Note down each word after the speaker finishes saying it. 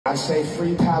I say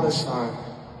free Palestine.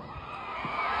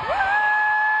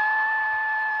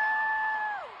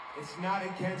 It's not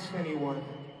against anyone.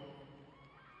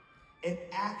 It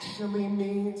actually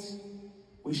means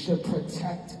we should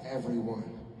protect everyone.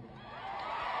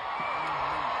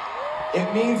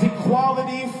 It means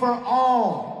equality for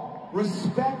all,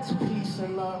 respect, peace,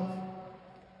 and love.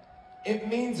 It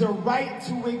means a right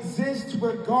to exist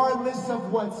regardless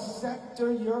of what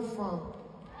sector you're from.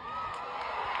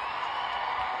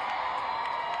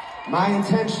 My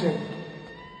intention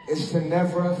is to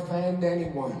never offend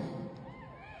anyone.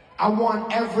 I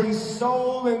want every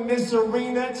soul in this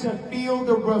arena to feel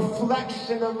the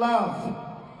reflection of love.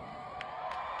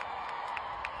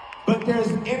 But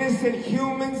there's innocent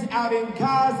humans out in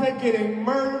Gaza getting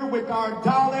murdered with our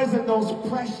dollars, and those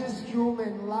precious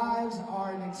human lives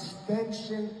are an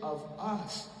extension of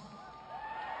us.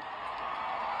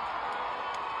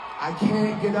 I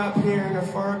can't get up here in a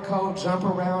fur coat, jump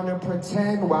around and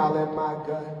pretend while in my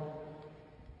gut.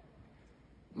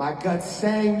 My gut's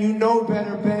saying, you know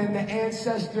better, Ben. The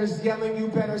ancestors yelling, you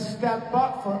better step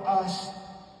up for us.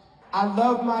 I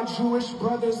love my Jewish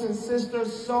brothers and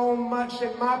sisters so much,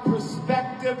 and my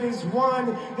perspective is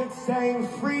one that's saying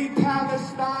free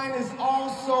Palestine is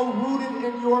also rooted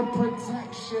in your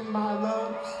protection, my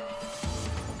loves.